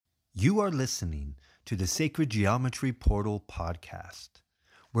You are listening to the Sacred Geometry Portal podcast,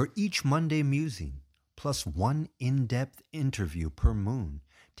 where each Monday musing plus one in-depth interview per moon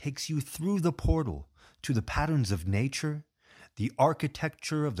takes you through the portal to the patterns of nature, the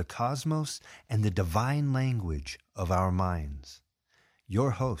architecture of the cosmos, and the divine language of our minds.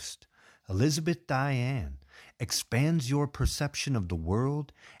 Your host, Elizabeth Diane, expands your perception of the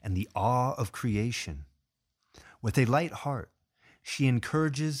world and the awe of creation. With a light heart, she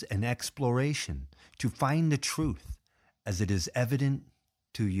encourages an exploration to find the truth as it is evident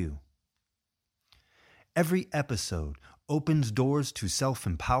to you. Every episode opens doors to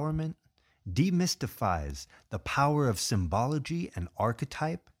self-empowerment, demystifies the power of symbology and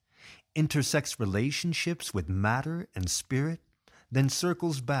archetype, intersects relationships with matter and spirit, then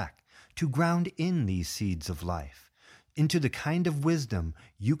circles back to ground in these seeds of life into the kind of wisdom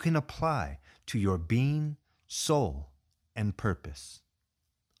you can apply to your being, soul, and purpose.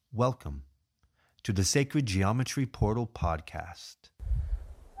 Welcome to the Sacred Geometry Portal podcast.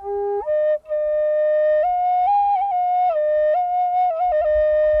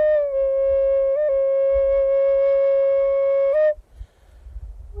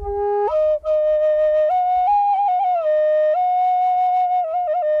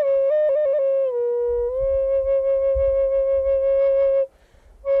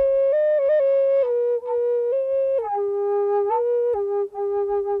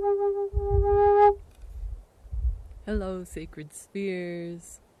 Hello, Sacred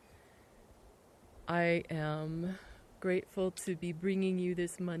Spheres. I am grateful to be bringing you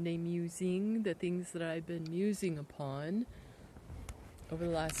this Monday musing, the things that I've been musing upon over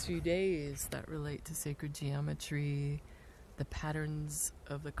the last few days that relate to sacred geometry, the patterns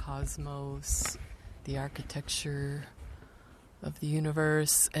of the cosmos, the architecture of the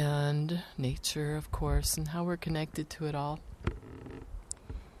universe, and nature, of course, and how we're connected to it all.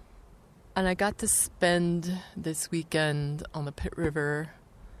 And I got to spend this weekend on the Pit River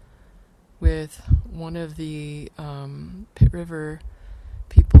with one of the Pit River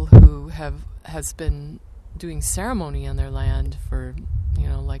people who has been doing ceremony on their land for,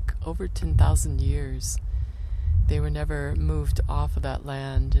 like over 10,000 years. They were never moved off of that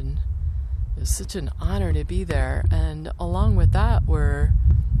land, and it was such an honor to be there. And along with that were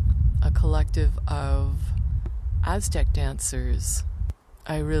a collective of Aztec dancers.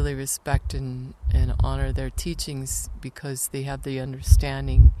 I really respect and honor their teachings because they have the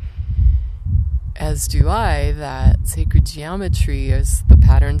understanding, as do I, that sacred geometry is the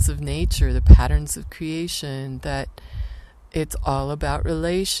patterns of nature, the patterns of creation, that it's all about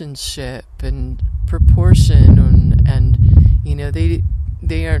relationship and proportion, and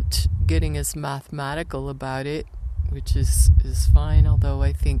they aren't getting as mathematical about it, which is fine, although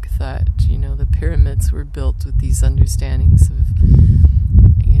I think that, the pyramids were built with these understandings of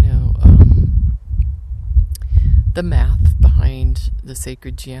the math behind the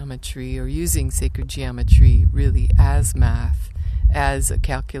sacred geometry, or using sacred geometry really as math, as a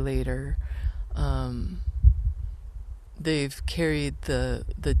calculator. They've carried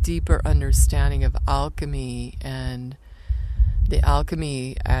the deeper understanding of alchemy, and the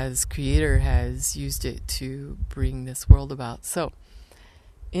alchemy as creator has used it to bring this world about. So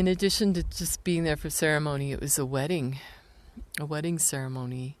in addition to just being there for ceremony, it was a wedding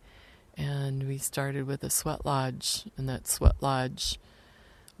ceremony. And we started with a sweat lodge, and that sweat lodge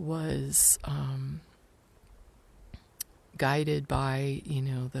was guided by,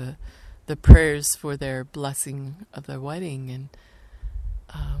 the prayers for their blessing of their wedding. And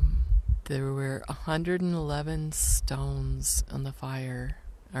there were 111 stones on the fire,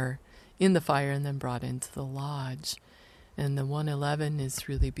 or in the fire, and then brought into the lodge. And the 111 is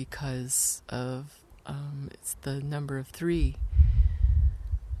really because of it's the number of 3.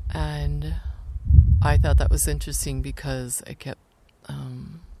 And I thought that was interesting because I kept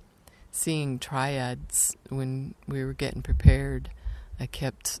seeing triads when we were getting prepared. I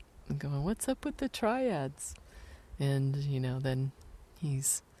kept going, what's up with the triads? And, then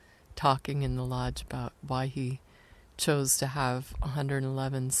he's talking in the lodge about why he chose to have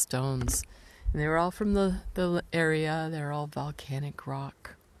 111 stones. And they were all from the area. They're all volcanic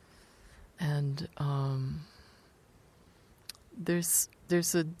rock. And there's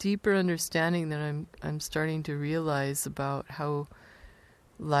a deeper understanding that I'm starting to realize about how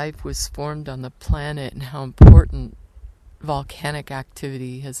life was formed on the planet and how important volcanic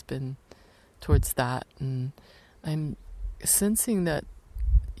activity has been towards that. And I'm sensing that,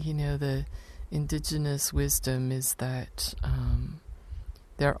 the indigenous wisdom is that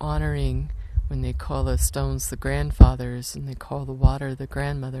they're honoring when they call the stones the grandfathers and they call the water the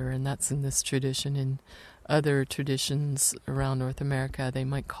grandmother, and that's in this tradition other traditions around North America, they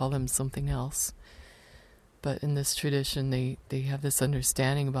might call them something else. But in this tradition, they have this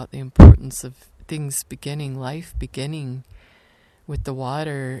understanding about the importance of things beginning, life beginning with the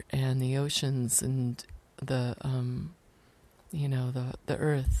water and the oceans and the the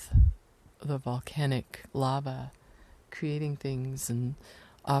earth, the volcanic lava, creating things and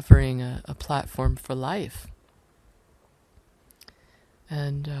offering a platform for life.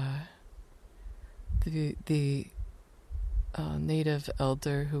 And the native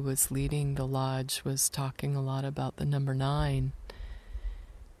elder who was leading the lodge was talking a lot about the number 9.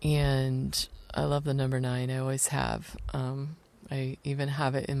 And I love the number 9. I always have. I even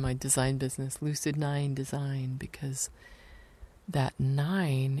have it in my design business, Lucid 9 Design, because that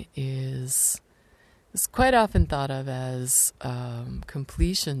 9 is quite often thought of as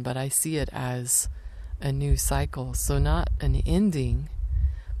completion, but I see it as a new cycle. So not an ending,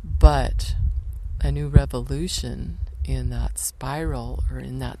 but a new revolution in that spiral or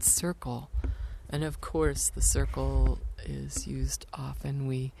in that circle. And of course, the circle is used often.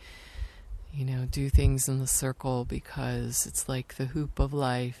 We do things in the circle because it's like the hoop of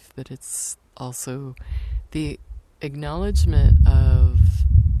life, but it's also the acknowledgement of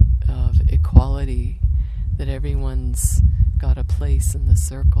equality, that everyone's got a place in the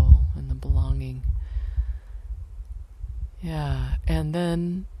circle and the belonging. Yeah, and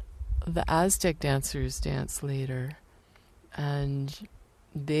then the Aztec dancers dance later, and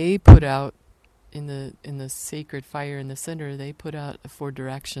they put out in the sacred fire in the center, they put out the 4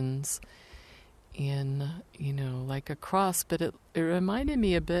 directions in, like a cross, but it reminded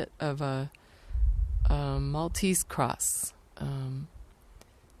me a bit of a Maltese cross.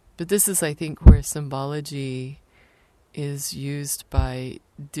 But this is, I think, where symbology is used by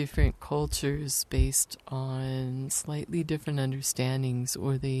different cultures based on slightly different understandings,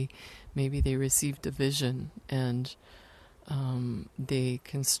 or maybe they received a vision and they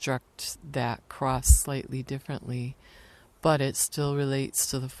construct that cross slightly differently. But it still relates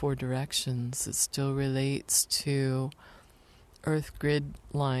to the 4 directions. It still relates to Earth grid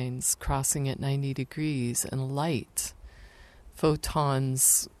lines crossing at 90 degrees and light.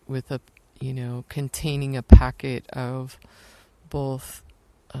 Photons with containing a packet of both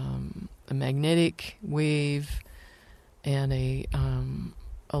a magnetic wave and a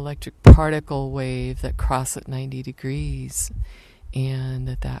electric particle wave that cross at 90 degrees, and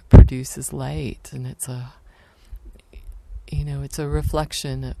that produces light, and it's a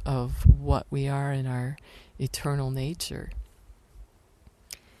reflection of what we are in our eternal nature.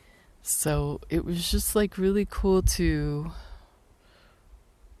 So it was just like really cool to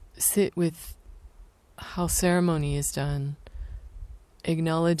sit with how ceremony is done,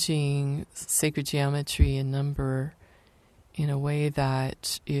 acknowledging sacred geometry and number in a way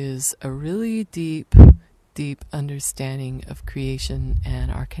that is a really deep understanding of creation and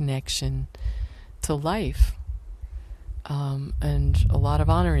our connection to life. And a lot of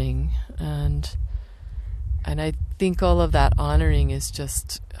honoring, and I think all of that honoring is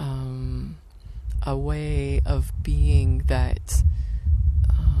just a way of being that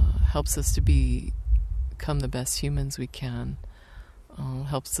helps us to become the best humans we can,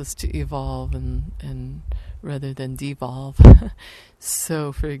 helps us to evolve and rather than devolve.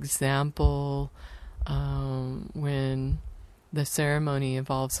 So, for example, when the ceremony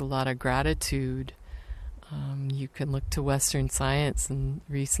involves a lot of gratitude, you can look to Western science and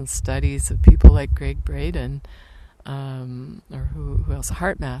recent studies of people like Greg Braden, or who else?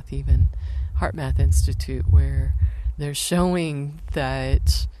 HeartMath Institute, where they're showing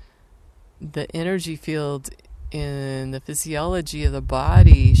that the energy field in the physiology of the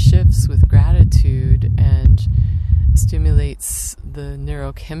body shifts with gratitude and stimulates the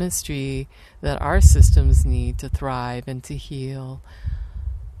neurochemistry that our systems need to thrive and to heal.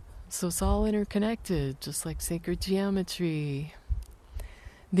 So it's all interconnected, just like sacred geometry.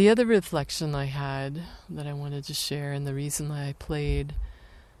 The other reflection I had that I wanted to share, and the reason I played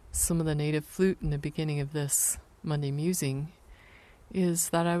some of the native flute in the beginning of this Monday Musing, is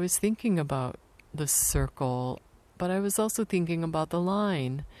that I was thinking about the circle, but I was also thinking about the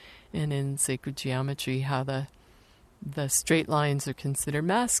line. And in sacred geometry, how the straight lines are considered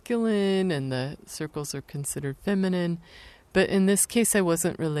masculine and the circles are considered feminine. But in this case, I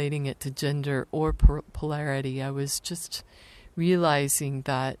wasn't relating it to gender or polarity. I was just realizing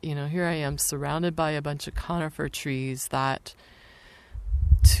that, here I am surrounded by a bunch of conifer trees that,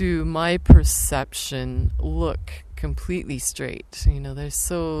 to my perception, look completely straight. They're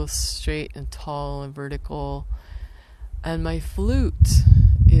so straight and tall and vertical. And my flute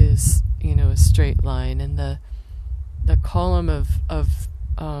is, a straight line. And the column of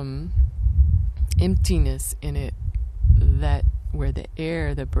emptiness in it, that where the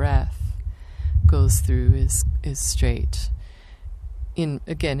air, the breath goes through is straight. In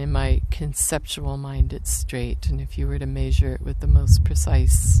my conceptual mind, it's straight, and if you were to measure it with the most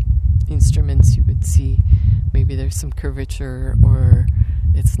precise instruments, you would see maybe there's some curvature, or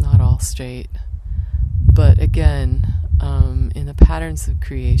it's not all straight. But again, in the patterns of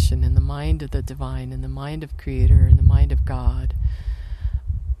creation, in the mind of the divine, in the mind of Creator, in the mind of God,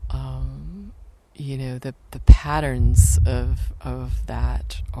 the patterns of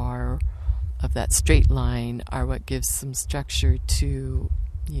that straight line are what gives some structure to,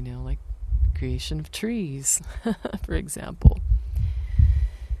 like creation of trees, for example.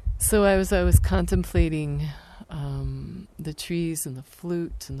 So I was contemplating the trees and the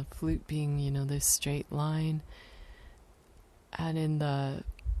flute being, this straight line. And in the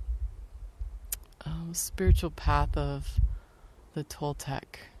spiritual path of the Toltec,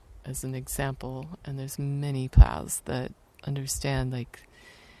 as an example, and there's many paths that understand, like,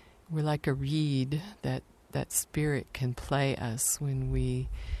 we're like a reed that spirit can play us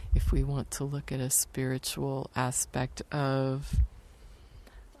if we want to look at a spiritual aspect of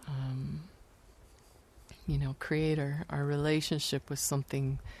Creator, our relationship with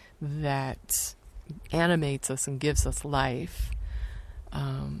something that animates us and gives us life.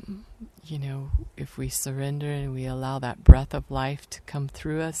 If we surrender and we allow that breath of life to come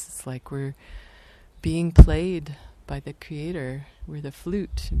through us, it's like we're being played by the Creator. We're the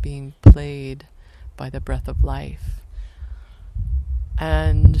flute being played by the breath of life.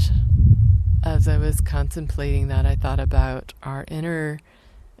 And as I was contemplating that, I thought about our inner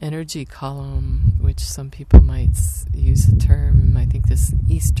energy column, which some people might use the term, I think this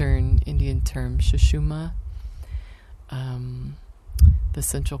Eastern Indian term, Shushuma, the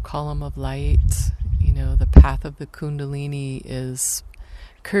central column of light. The path of the Kundalini is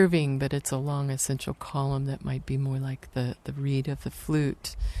curving, but it's along a central column that might be more like the reed of the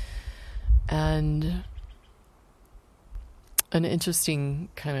flute. And an interesting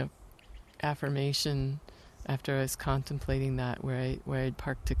kind of affirmation after I was contemplating that, where I'd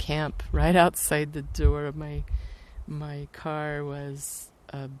parked to camp right outside the door of my car, was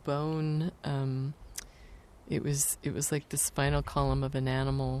a bone. It was like the spinal column of an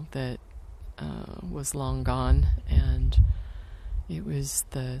animal that was long gone, and it was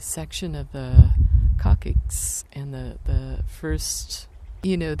the section of the coccyx and the first,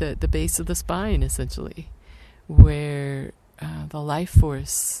 the base of the spine, essentially, where the life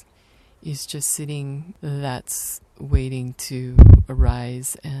force is just sitting, that's waiting to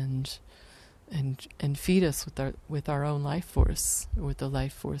arise and feed us with our own life force, with the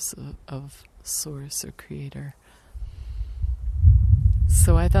life force of Source or Creator.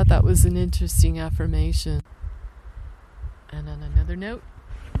 So I thought that was an interesting affirmation. And on another note,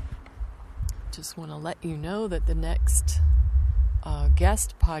 just want to let you know that the next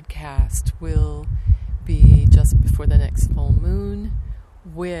guest podcast will be just before the next full moon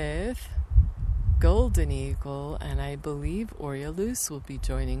with Golden Eagle, and I believe Oriolus will be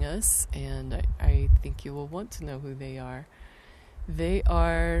joining us, and I think you will want to know who they are. They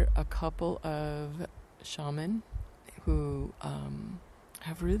are a couple of shaman who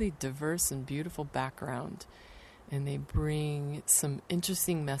have really diverse and beautiful background, and they bring some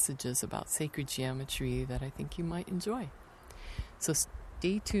interesting messages about sacred geometry that I think you might enjoy. So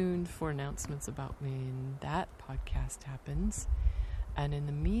stay tuned for announcements about when that podcast happens. And in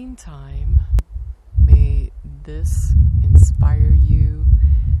the meantime, may this inspire you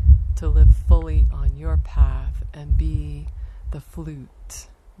to live fully on your path and be the flute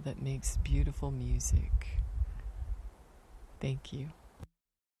that makes beautiful music. Thank you.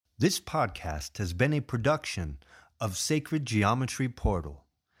 This podcast has been a production of Sacred Geometry Portal.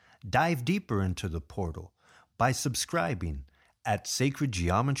 Dive deeper into the portal by subscribing at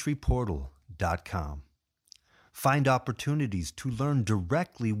sacredgeometryportal.com. Find opportunities to learn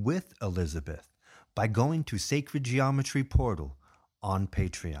directly with Elizabeth by going to Sacred Geometry Portal on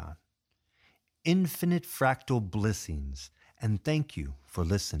Patreon. Infinite fractal blessings, and thank you for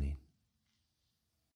listening.